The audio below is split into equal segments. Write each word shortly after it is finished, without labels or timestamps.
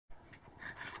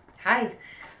Hi,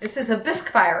 this is a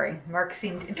bisque firing. Mark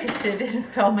seemed interested in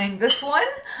filming this one.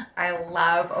 I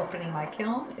love opening my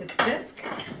kiln. It's bisque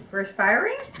first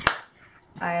firing.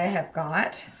 I have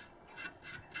got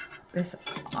this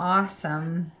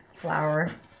awesome flower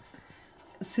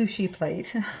sushi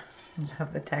plate. I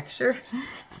love the texture.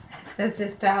 It's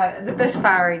just the bisque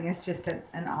firing is just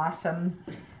an awesome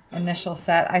initial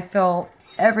set. I fill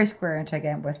every square inch I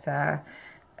get with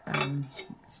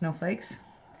snowflakes.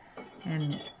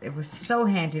 And it was so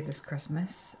handy this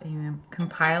Christmas,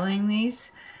 compiling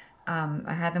these. I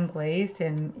had them glazed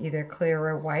in either clear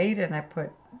or white, and I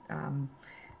put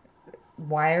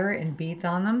wire and beads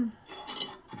on them.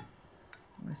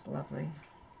 It was lovely.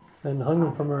 And hung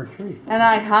them from our tree. And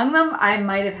I hung them. I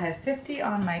might have had 50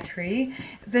 on my tree.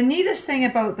 The neatest thing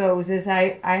about those is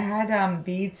I had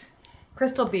beads,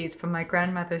 crystal beads from my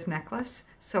grandmother's necklace.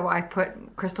 So I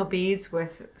put crystal beads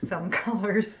with some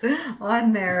colors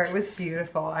on there. It was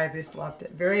beautiful. I just loved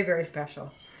it. Very, very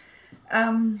special.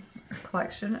 A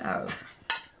collection of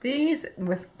these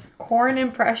with corn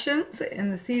impressions in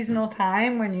the seasonal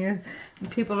time when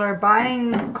people are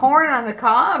buying corn on the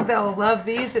cob. They'll love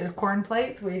these as corn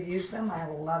plates. We've used them. I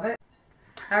love it.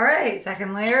 All right,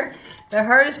 second layer. The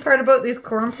hardest part about these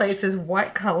corn plates is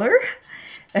what color.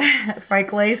 That's why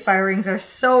glaze firings are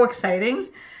so exciting.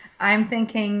 I'm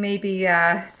thinking maybe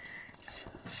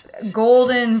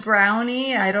golden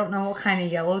brownie. I don't know what kind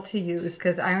of yellow to use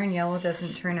because iron yellow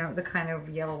doesn't turn out the kind of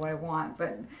yellow I want,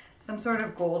 but some sort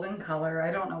of golden color.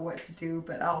 I don't know what to do,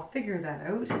 but I'll figure that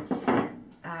out.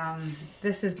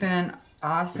 This has been an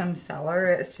awesome seller.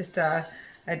 It's just a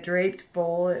draped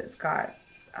bowl. It's got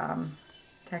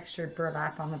textured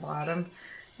burlap on the bottom,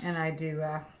 and I do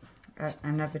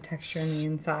another texture in the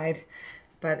inside.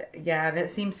 But yeah, it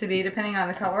seems to be, depending on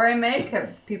the color I make,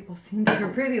 people seem to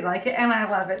really like it, and I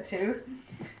love it too.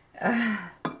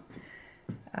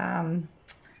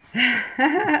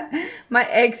 My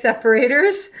egg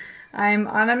separators. I'm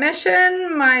on a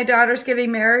mission. My daughter's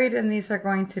getting married, and these are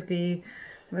going to be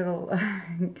little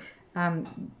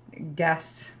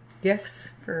guest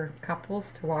gifts for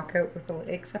couples to walk out with little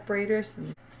egg separators.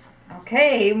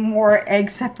 Okay, more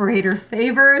egg separator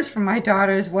favors for my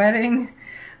daughter's wedding.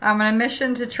 I'm on a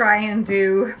mission to try and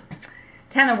do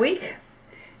 10 a week,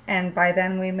 and by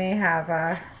then we may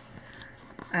have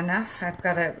enough. I've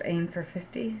got to aim for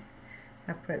 50.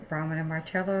 I put Brahmin and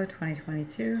Marcello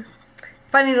 2022.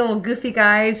 Funny little goofy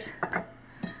guys.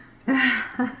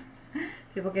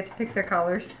 People get to pick their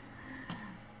colors.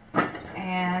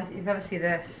 And you've got to see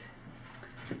this.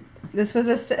 This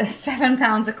was 7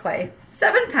 pounds of clay.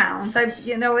 7 pounds.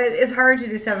 It's hard to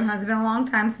do 7 pounds. It's been a long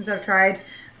time since I've tried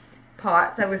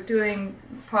pots. I was doing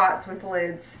pots with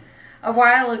lids a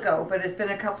while ago, but it's been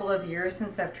a couple of years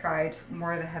since I've tried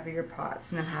more of the heavier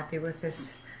pots, and I'm happy with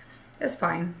this. It's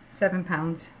fine. 7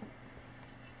 pounds.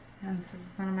 And this is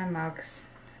one of my mugs.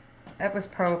 That was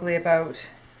probably about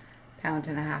 1.5 pounds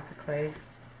of clay.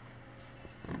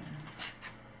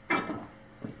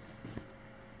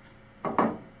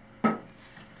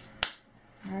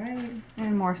 Alright,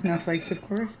 and more snowflakes, of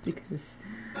course, because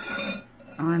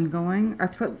ongoing. I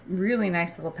put really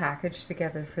nice little package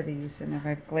together for these, and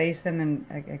I've glazed them, and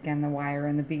again the wire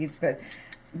and the beads, but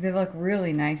they look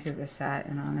really nice as a set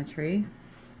and on a tree.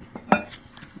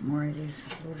 More of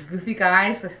these little goofy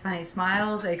guys with funny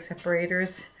smiles, egg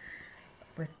separators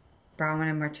with Brahmin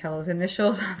and Marcello's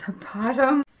initials on the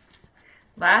bottom.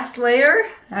 Last layer.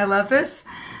 I love this.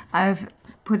 I've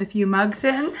put a few mugs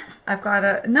in. I've got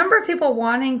a number of people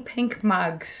wanting pink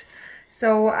mugs,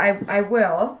 so I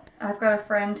will. I've got a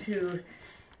friend who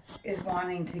is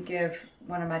wanting to give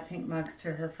one of my pink mugs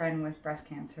to her friend with breast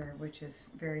cancer, which is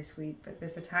very sweet, but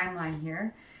there's a timeline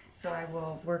here, so I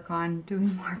will work on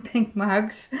doing more pink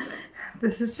mugs.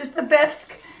 This is just the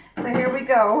bisque, so here we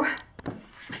go.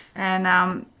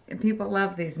 And people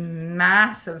love these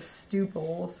massive stew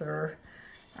bowls, or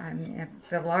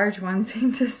the large ones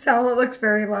seem to sell. It looks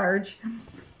very large.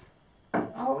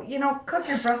 Oh, cook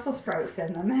your Brussels sprouts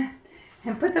in them.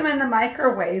 And put them in the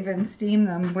microwave and steam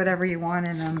them, whatever you want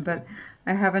in them. But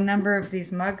I have a number of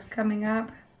these mugs coming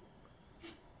up.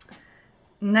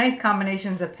 Nice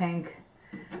combinations of pink.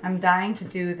 I'm dying to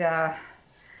do the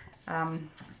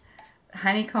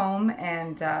honeycomb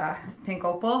and pink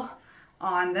opal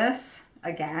on this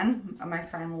again. My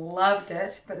friend loved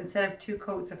it, but instead of 2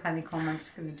 coats of honeycomb, I'm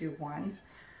just going to do 1.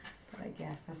 But I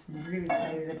guess that's what I'm really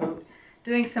excited about.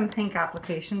 Doing some pink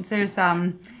applications. There's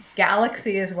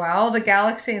Galaxy as well. The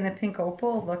Galaxy and the pink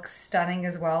opal looks stunning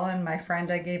as well, and my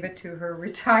friend, I gave it to her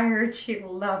retired. She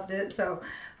loved it, so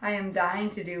I am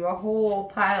dying to do a whole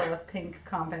pile of pink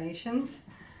combinations.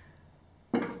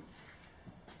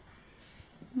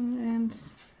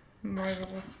 ones. More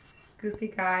little goofy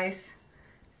guys.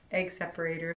 Egg separators.